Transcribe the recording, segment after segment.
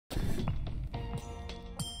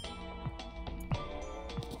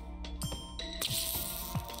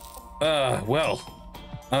Well,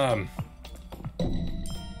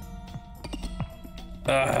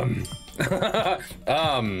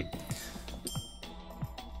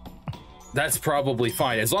 that's probably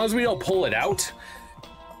fine. As long as we don't pull it out,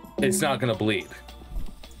 it's not gonna bleed.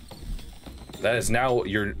 That is now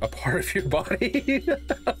a part of your body.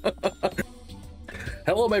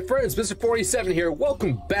 Hello, my friends, Mr. 47 here.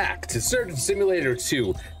 Welcome back to Surgeon Simulator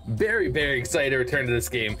 2. Very, very excited to return to this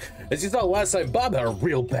game. As you saw last time, Bob had a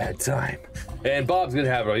real bad time. And Bob's gonna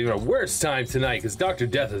have even a worse time tonight because Dr.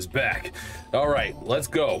 Death is back. All right, let's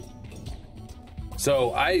go.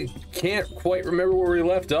 So I can't quite remember where we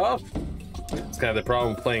left off. It's kind of the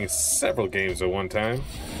problem playing several games at one time.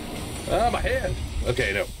 My hand.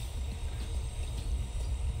 Okay, no.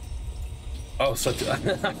 Oh, such a,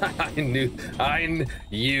 I knew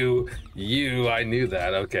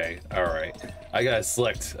that. Okay, all right. I gotta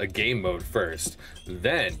select a game mode first.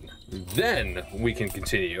 Then we can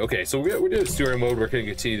continue. Okay, so we're doing story mode. We're gonna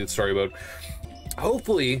continue the story mode.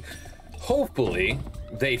 Hopefully,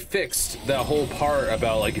 they fixed that whole part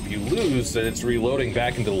about like if you lose, that it's reloading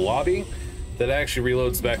back into the lobby. That actually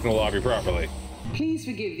reloads back into the lobby properly. Please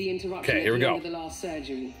forgive the interruption. Okay, here we go. The last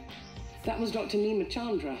surgery. That was Dr. Nima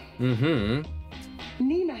Chandra. Mm-hmm.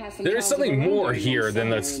 Nima has some. There is something more here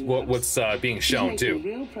than what's being shown too,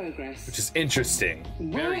 real progress. which is interesting.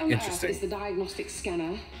 Very Where on interesting. Earth is the diagnostic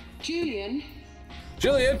scanner? Julian.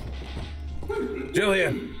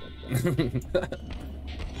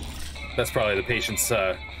 That's probably the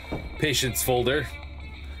patient's folder.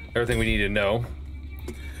 Everything we need to know,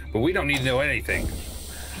 but we don't need to know anything.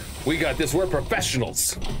 We got this. We're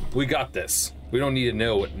professionals. We got this. We don't need to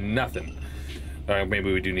know nothing.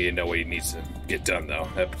 Maybe we do need to know what he needs to get done, though.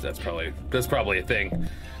 That's probably a thing.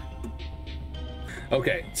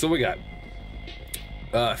 Okay, so we got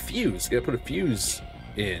fuse. Gotta put a fuse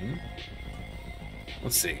in.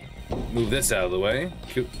 Let's see. Move this out of the way.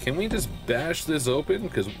 Can we just bash this open?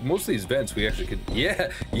 Because most of these vents we actually could.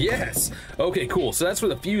 Yeah. Yes. Okay. Cool. So that's where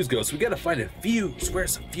the fuse goes. So we gotta find a fuse.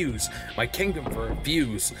 Where's the fuse? My kingdom for a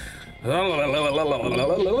fuse.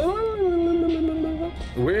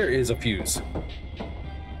 Where is a fuse?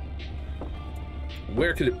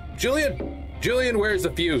 Where could it? Julian, where's the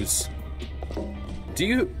fuse?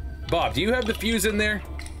 Bob, do you have the fuse in there?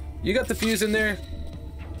 You got the fuse in there?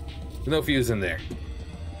 No fuse in there.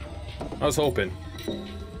 I was hoping.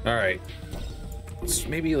 All right.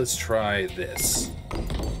 Maybe let's try this.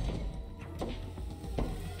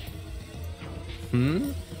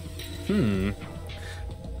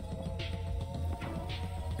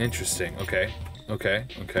 Interesting. Okay.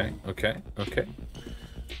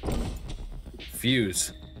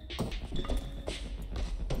 Fuse.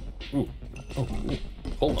 Ooh. Oh.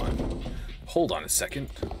 Ooh. Hold on a second.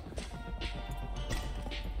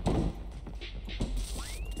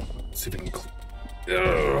 Let's see if we can.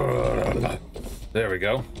 There we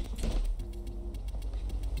go.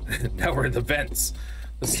 Now we're in the vents.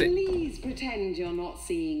 Please pretend you're not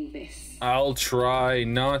seeing this. I'll try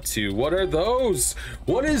not to. What are those?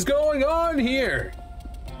 What is going on here?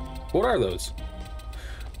 What are those?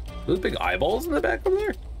 Those big eyeballs in the back over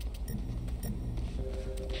there?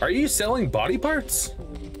 Are you selling body parts?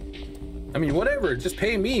 I mean, whatever, just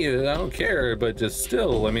pay me, I don't care, but just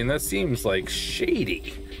still, I mean, that seems like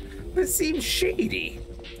shady. That seems shady.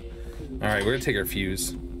 All right, we're gonna take our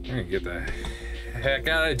fuse. We're gonna get the heck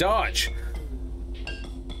out of Dodge.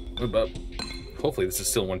 But hopefully this is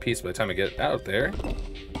still in one piece by the time I get out there.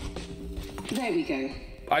 There we go.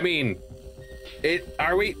 I mean,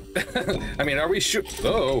 are we? I mean, are we sure?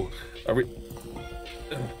 Oh, are we?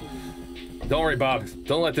 Don't worry, Bob.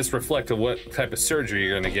 Don't let this reflect on what type of surgery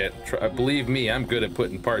you're gonna get. Believe me, I'm good at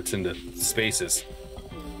putting parts into spaces.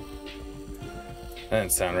 That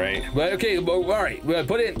didn't sound right. But okay, all right,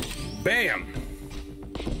 put it in. Bam.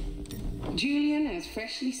 Julian has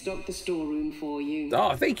freshly stocked the storeroom for you.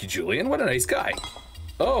 Oh, thank you, Julian. What a nice guy.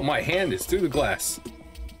 Oh, my hand is through the glass.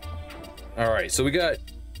 All right, so we got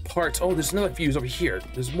parts. Oh, there's another fuse over here.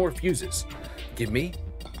 There's more fuses. Give me.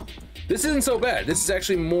 This isn't so bad. This is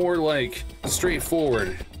actually more like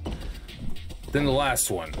straightforward than the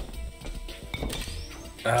last one.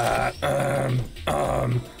 There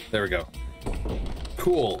we go.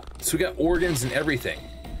 Cool. So we got organs and everything.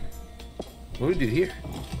 What do we do here?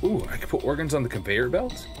 Ooh, I can put organs on the conveyor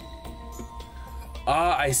belt?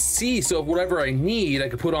 I see. So whatever I need, I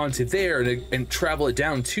can put onto there and travel it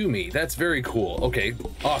down to me. That's very cool. Okay,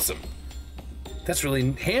 awesome. That's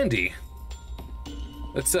really handy.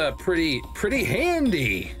 That's pretty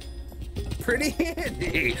handy. Pretty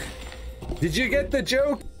handy. Did you get the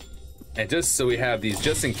joke? And just so we have these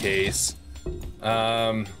just in case,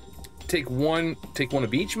 take one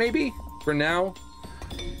of each maybe for now,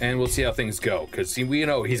 and we'll see how things go. Because we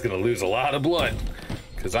know he's gonna lose a lot of blood.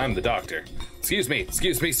 Because I'm the doctor. Excuse me,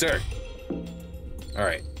 sir. All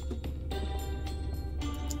right.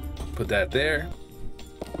 Put that there.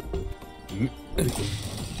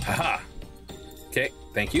 Haha. Okay,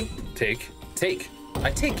 thank you. Take.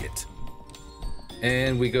 I take it.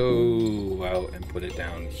 And we go out and put it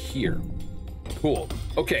down here. Cool.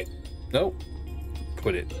 Okay. Nope.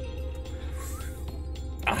 Put it.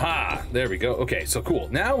 Aha! There we go. Okay, so cool.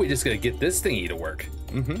 Now we just gotta get this thingy to work.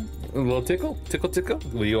 A little tickle.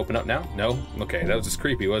 Will you open up now? No? Okay, that was just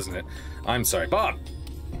creepy, wasn't it? I'm sorry. Bob!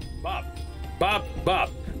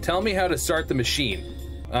 Tell me how to start the machine.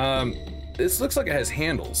 This looks like it has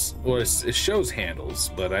handles. Or it shows handles,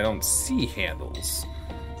 but I don't see handles.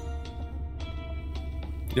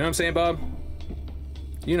 You know what I'm saying, Bob?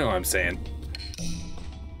 You know what I'm saying.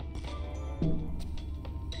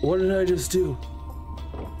 What did I just do?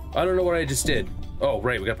 I don't know what I just did. Oh,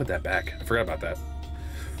 right, we gotta put that back. I forgot about that.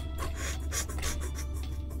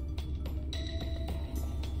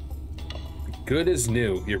 Good as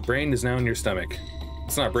new. Your brain is now in your stomach.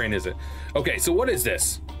 It's not brain, is it? Okay, so what is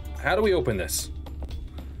this? How do we open this?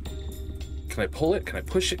 Can I pull it? Can I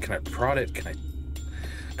push it? Can I prod it? Can I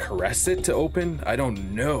caress it to open? I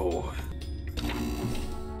don't know.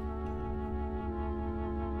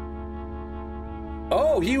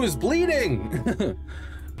 Oh, he was bleeding!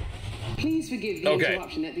 Please forgive the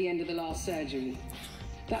interruption at the end of the last surgery.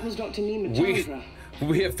 That was Dr. Nima Chandra.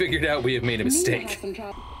 We have figured out we have made a mistake.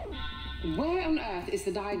 Where on earth is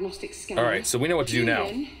the diagnostic scanner? All right, so we know what to do now.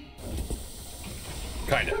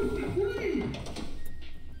 Kinda.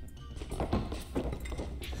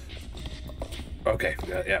 Okay,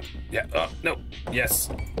 yeah, no, yes.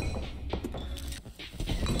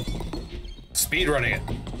 Speed running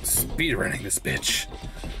this bitch.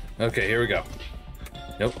 Okay, here we go.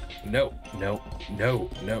 Nope, no.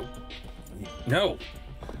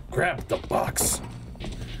 Grab the box.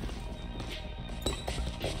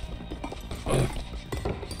 Ugh.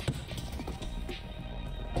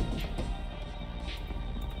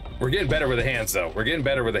 We're getting better with the hands, though.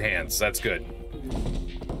 That's good.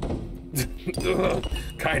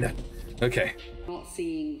 Kinda. Okay. Not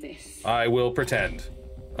seeing this. I will pretend.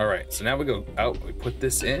 All right, so now we go out, we put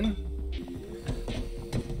this in.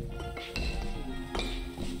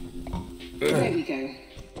 There we go.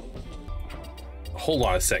 Hold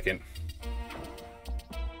on a second.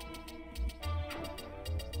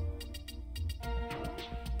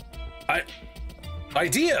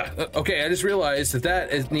 Idea! Okay, I just realized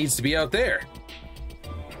that needs to be out there.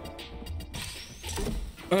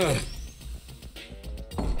 Ugh.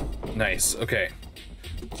 Nice, okay.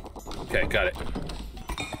 Okay, got it.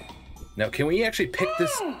 Now, can we actually pick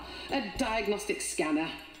this? A diagnostic scanner.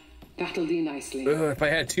 That'll do nicely. If I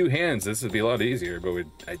had two hands, this would be a lot easier, but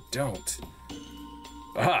I don't.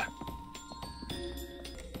 Aha!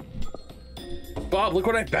 Bob, look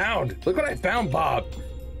what I found! Look what I found, Bob!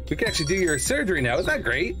 We can actually do your surgery now. Isn't that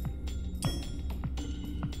great?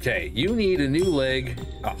 Okay, you need a new leg,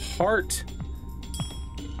 a heart,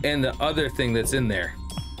 and the other thing that's in there.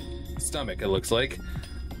 Stomach, it looks like.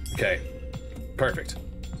 Okay, perfect.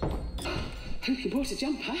 Hope you brought a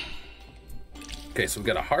jumper. Okay, so we've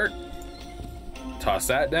got a heart. Toss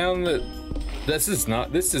that down. This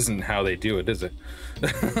isn't how they do it, is it?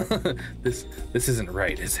 This isn't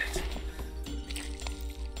right, is it?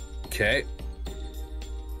 Okay.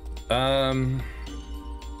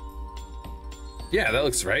 Yeah, that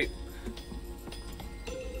looks right.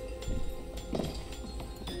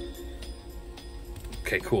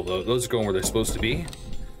 Okay, cool. Those are going where they're supposed to be.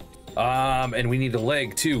 And we need a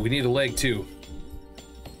leg too.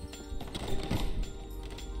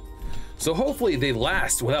 So hopefully they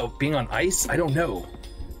last without being on ice. I don't know.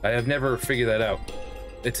 I have never figured that out.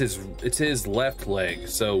 It's his left leg,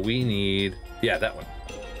 so we need, yeah, that one.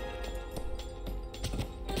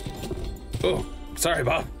 Oh, sorry,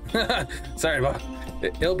 Bob. Sorry, Bob.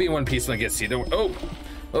 It'll be in one piece when it gets to you. Don't worry.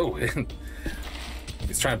 Oh.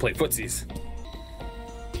 He's trying to play footsies.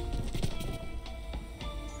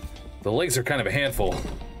 The legs are kind of a handful.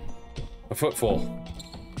 A footful.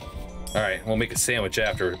 All right, we'll make a sandwich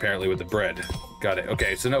after, apparently, with the bread. Got it.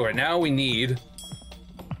 Okay, so no, right now we need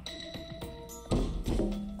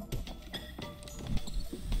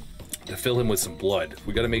to fill him with some blood.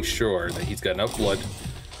 We got to make sure that he's got enough blood.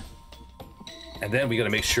 And then we got to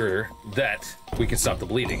make sure that we can stop the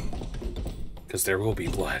bleeding, because there will be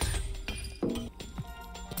blood.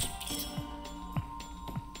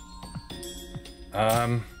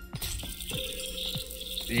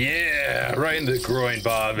 Yeah, right in the groin,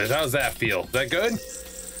 Bob. How's that feel? Is that good?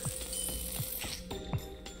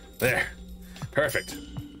 There. Perfect.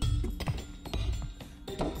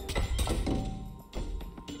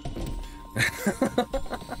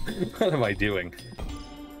 What am I doing?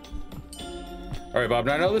 All right, Bob,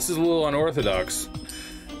 now I know this is a little unorthodox,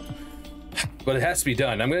 but it has to be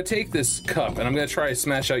done. I'm gonna take this cup and I'm gonna try to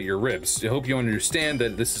smash out your ribs. I hope you understand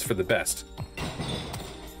that this is for the best.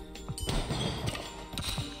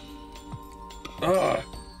 Ugh.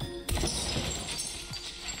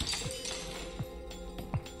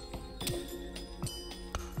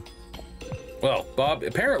 Well, Bob,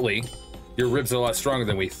 apparently your ribs are a lot stronger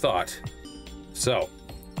than we thought. So,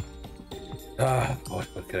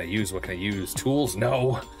 what can I use? What can I use? Tools?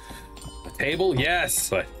 No. A table? Yes.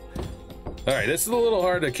 But, all right, this is a little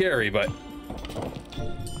hard to carry, but.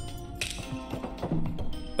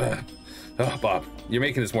 Oh, Bob, you're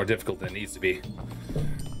making this more difficult than it needs to be.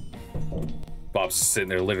 Bob's sitting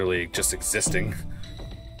there literally just existing.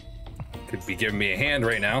 Could be giving me a hand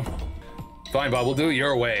right now. Fine, Bob, we'll do it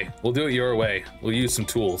your way. We'll do it your way. We'll use some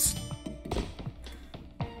tools.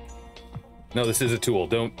 No, this is a tool.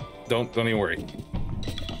 Don't even worry.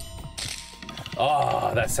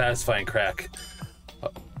 Ah, that satisfying crack.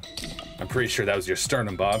 I'm pretty sure that was your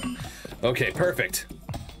sternum, Bob. Okay, perfect.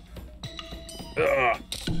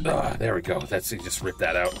 There we go. That's, you just ripped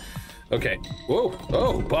that out. Okay. Whoa.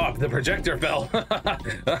 Oh, Bob, the projector fell.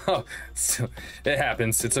 Oh, so, it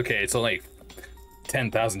happens. It's okay. It's only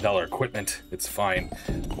 $10,000 equipment. It's fine.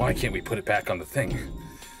 Why can't we put it back on the thing?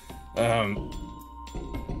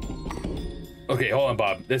 Okay, hold on,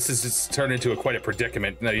 Bob. This is just turned into quite a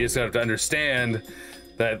predicament. Now you just have to understand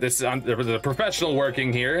that this is the professional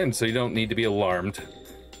working here, and so you don't need to be alarmed.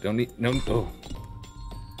 Don't need oh.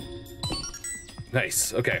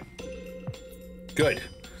 Nice. Okay. Good.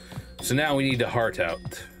 So now we need the heart out.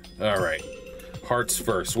 All right. Hearts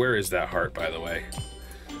first. Where is that heart, by the way?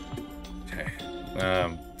 Okay.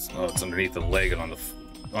 Oh, it's underneath the leg and on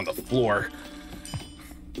the floor.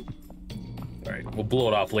 All right, we'll blow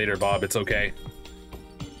it off later, Bob. It's okay.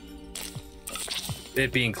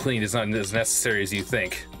 It being clean is not as necessary as you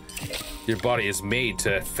think. Your body is made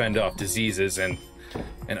to fend off diseases and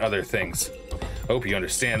other things. Hope you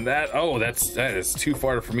understand that. Oh, that is too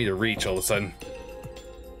far for me to reach all of a sudden.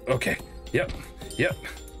 Okay. Yep.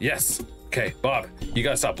 Yes. Okay, Bob, you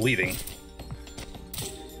gotta stop bleeding.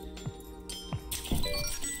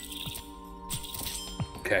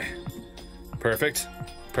 Okay. Perfect.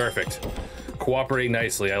 Cooperating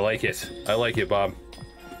nicely. I like it. I like it, Bob.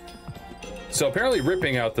 So apparently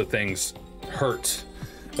ripping out the things hurt.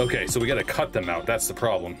 Okay, so we gotta cut them out. That's the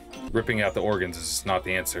problem. Ripping out the organs is not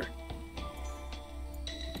the answer.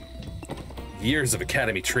 Years of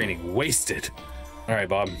academy training wasted. All right,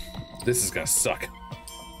 Bob. This is gonna suck.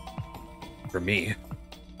 For me.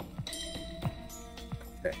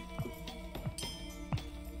 Okay.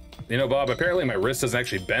 You know, Bob, apparently my wrist doesn't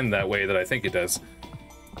actually bend that way that I think it does.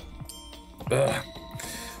 Ugh.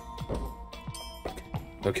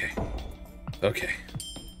 Okay.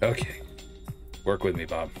 Work with me,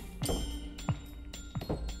 Bob.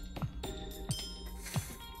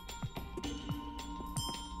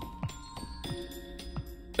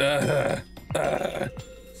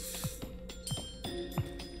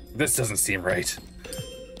 This doesn't seem right.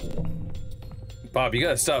 Bob, you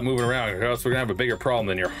gotta stop moving around, or else we're gonna have a bigger problem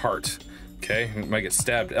than your heart. Okay? You might get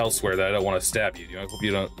stabbed elsewhere that I don't want to stab you. I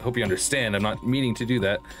hope you understand. I'm not meaning to do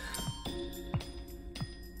that.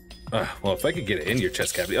 Well, if I could get it in your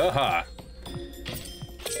chest cavity. Aha!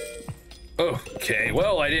 Okay,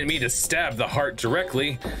 well, I didn't mean to stab the heart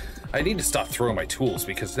directly. I need to stop throwing my tools,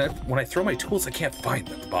 because when I throw my tools, I can't find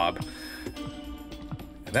them, Bob.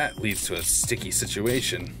 And that leads to a sticky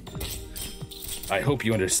situation. I hope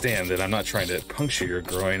you understand that I'm not trying to puncture your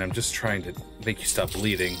groin. I'm just trying to make you stop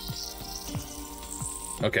bleeding.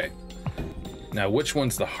 Okay. Now, which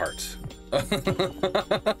one's the heart?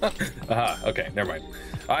 Aha, okay, never mind.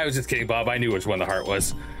 I was just kidding, Bob. I knew which one the heart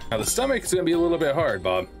was. Now, the stomach's gonna be a little bit hard,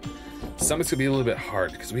 Bob. The stomach's gonna be a little bit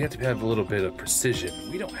hard because we have to have a little bit of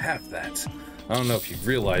precision. We don't have that. I don't know if you've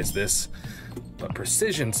realized this, but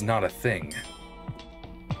precision's not a thing.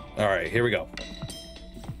 All right, here we go.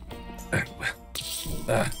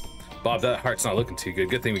 Bob, that heart's not looking too good.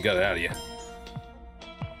 Good thing we got it out of you.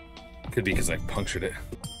 Could be because I punctured it.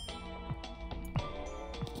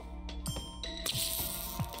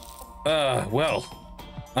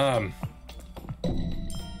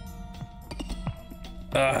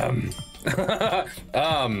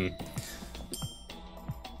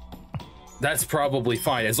 That's probably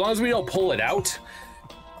fine. As long as we don't pull it out,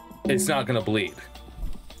 it's not gonna bleed.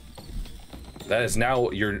 That is now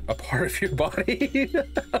a part of your body.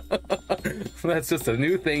 That's just a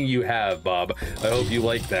new thing you have, Bob. I hope you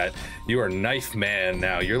like that. You are Knife Man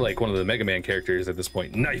now. You're like one of the Mega Man characters at this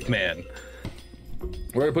point. Knife Man.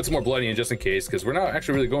 We're gonna put some more blood in you just in case, because we're not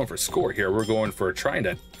actually really going for score here. We're going for trying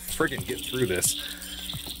to friggin' get through this.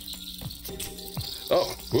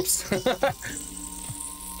 Oh, whoops.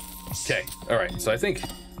 Okay, all right, so I think,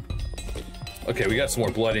 okay, we got some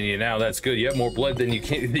more blood in you now. That's good. You have more blood than you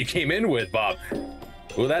came in with, Bob.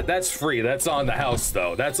 Well, that's free. That's on the house,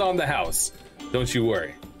 though. That's on the house. Don't you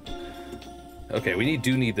worry. Okay, we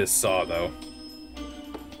do need this saw, though.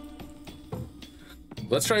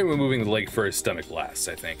 Let's try removing the leg first, stomach last,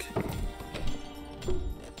 I think.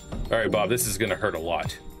 All right, Bob, this is gonna hurt a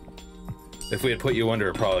lot. If we had put you under,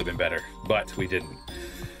 it'd probably been better, but we didn't.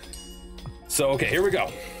 So, okay, here we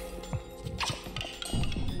go.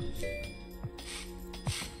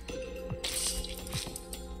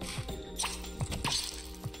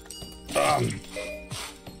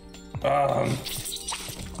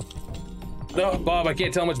 No, Bob, I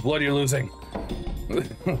can't tell how much blood you're losing.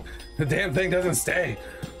 The damn thing doesn't stay.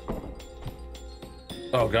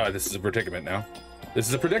 Oh God, this is a predicament now. This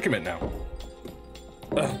is a predicament now.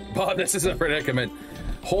 Bob, this is a predicament.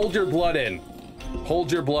 Hold your blood in.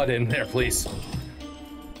 Hold your blood in there, please.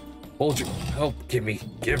 Hold your, oh, give me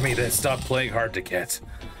this. Stop playing hard to get.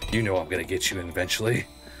 You know I'm gonna get you in eventually.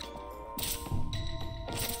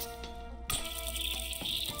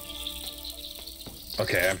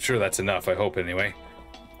 Okay, I'm sure that's enough, I hope anyway.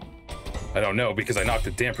 I don't know, because I knocked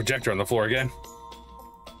the damn projector on the floor again.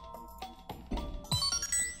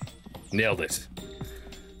 Nailed it.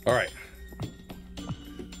 All right.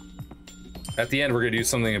 At the end, we're gonna do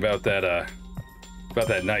something about that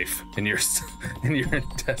knife in your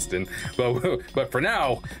intestine. But for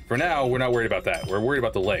now, we're not worried about that. We're worried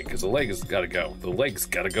about the leg, because the leg has got to go. The leg's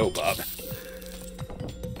got to go, Bob.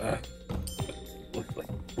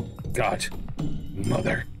 God,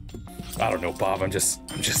 mother. I don't know, Bob. I'm just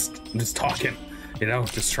talking. You know,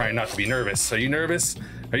 just trying not to be nervous. Are you nervous?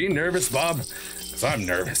 Are you nervous, Bob? Because I'm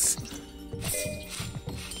nervous.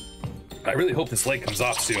 I really hope this leg comes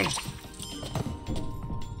off soon.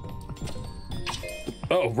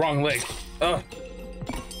 Oh, wrong leg.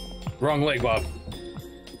 Wrong leg, Bob.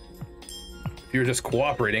 If you were just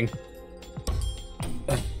cooperating.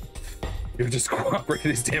 You're just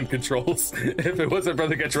cooperating these damn controls. If it wasn't for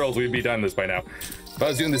the controls, we'd be done this by now. If I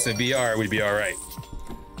was doing this in VR, we'd be all right.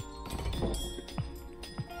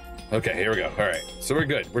 Okay, here we go. All right, so we're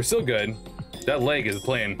good. We're still good. That leg is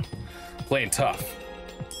playing tough,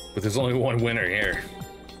 but there's only one winner here,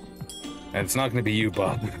 and it's not going to be you,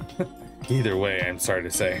 Bob. Either way, I'm sorry to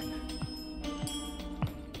say.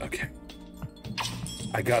 Okay,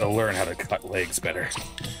 I gotta learn how to cut legs better.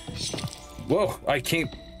 Whoa, I can't.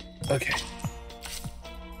 Okay.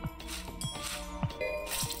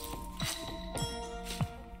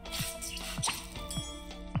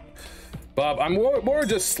 Bob, I'm more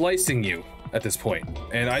just slicing you at this point,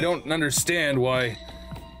 and I don't understand why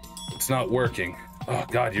it's not working. Oh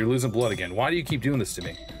God, you're losing blood again. Why do you keep doing this to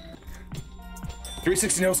me?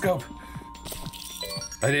 360 no scope.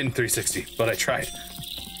 I didn't 360, but I tried.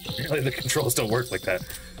 Really, the controls don't work like that.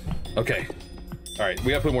 Okay. All right,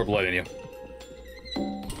 we gotta put more blood in you.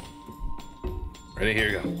 Ready? Here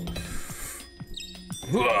you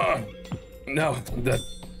go. No, the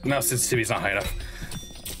mouse sensitivity's not high enough.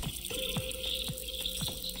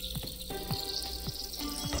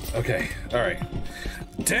 Okay, all right.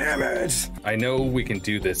 Damn it! I know we can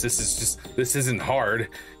do this. This isn't hard.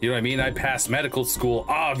 You know what I mean? I passed medical school,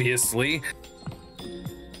 obviously.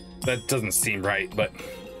 That doesn't seem right, but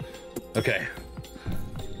okay.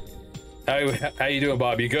 How you doing,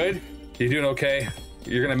 Bob? You good? You doing okay?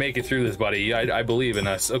 You're gonna make it through this, buddy. I believe in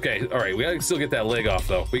us. Okay, all right. We gotta still get that leg off,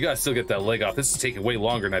 though. We gotta still get that leg off. This is taking way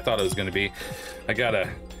longer than I thought it was gonna be. I got a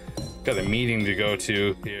meeting to go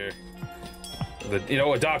to here.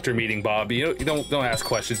 A doctor meeting, Bob. You don't ask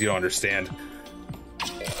questions you don't understand.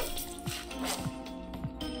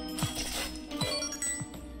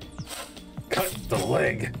 Cut the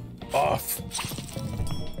leg off.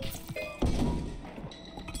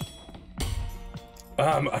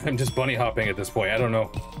 I'm just bunny hopping at this point. I don't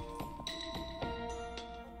know.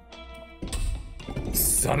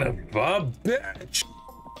 Son of a bitch.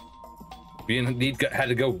 We had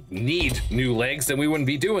to go need new legs, then we wouldn't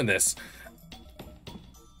be doing this.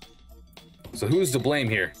 So who's to blame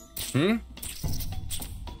here?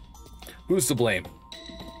 Who's to blame?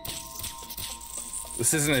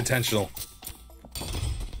 This isn't intentional.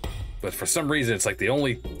 But for some reason, it's like the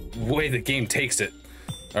only way the game takes it.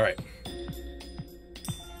 All right.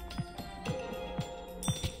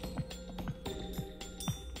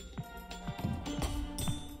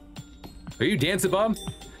 Are you dancing, Bob?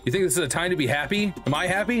 You think this is a time to be happy? Am I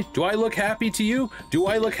happy? Do I look happy to you? Do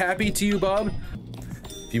I look happy to you, Bob?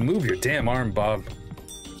 If you move your damn arm, Bob.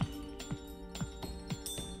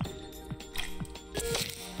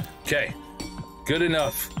 Okay, good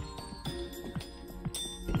enough.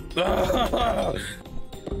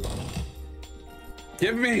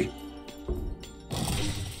 Give me.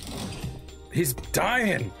 He's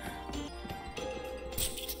dying.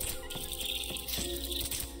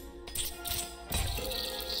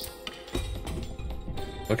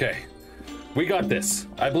 Okay, we got this.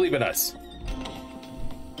 I believe in us.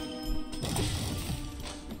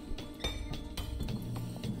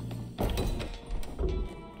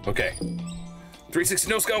 Okay. 360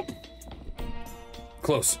 no scope.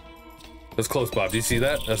 Close. That's close, Bob. Do you see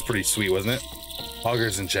that? That's pretty sweet, wasn't it?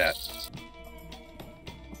 Hoggers in chat.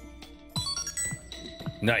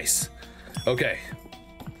 Nice. Okay.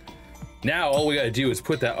 Now all we gotta do is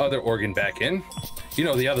put that other organ back in. You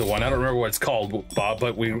know, the other one. I don't remember what it's called, Bob,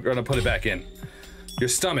 but we're gonna put it back in. Your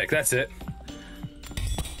stomach, that's it.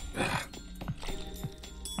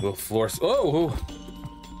 Little floor. Oh!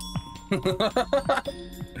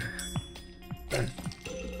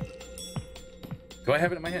 Do I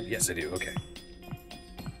have it in my hand? Yes, I do. Okay.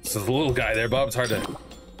 So the little guy there, Bob, it's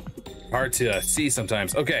hard to see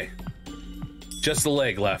sometimes. Okay. Just the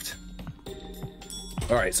leg left.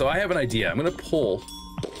 All right, so I have an idea. I'm gonna pull.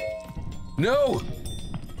 No!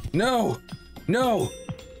 No! No!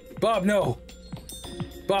 Bob, no!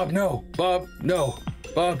 Bob, no! Bob, no!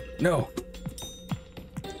 Bob, no!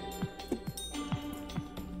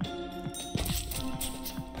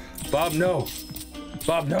 Bob, no!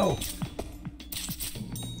 Bob, no!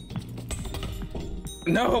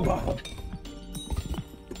 No, Bob!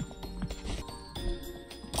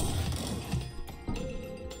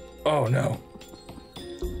 Oh, no.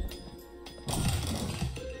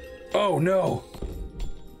 Oh, no!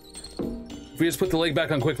 If we just put the leg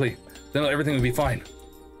back on quickly, then everything will be fine.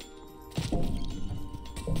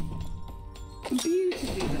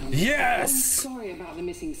 Beautifully done. Yes! I'm sorry about the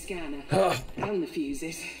missing scanner and the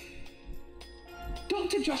fuses.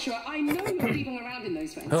 Dr. Joshua, I know you're leaving around in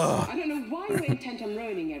those vents. I don't know why you're intent on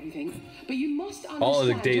ruining everything, but you must understand all of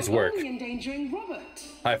the day's work. Only endangering Robert.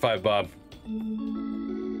 High five, Bob.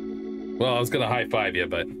 Well, I was gonna high five you,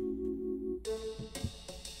 but.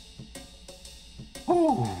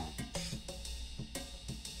 Ooh.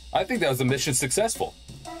 I think that was a mission successful.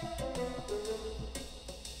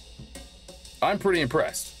 I'm pretty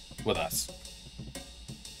impressed with us.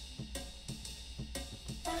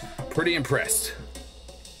 Pretty impressed.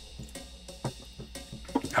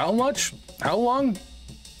 How much? How long?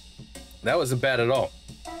 That wasn't bad at all.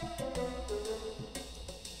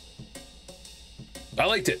 I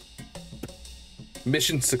liked it.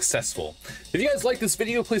 Mission successful. If you guys like this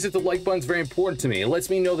video, please hit the like button. It's very important to me. It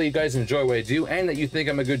lets me know that you guys enjoy what I do and that you think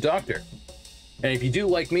I'm a good doctor. And if you do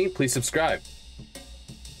like me, please subscribe.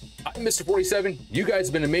 I'm Mr. 47. You guys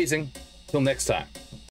have been amazing. Till next time.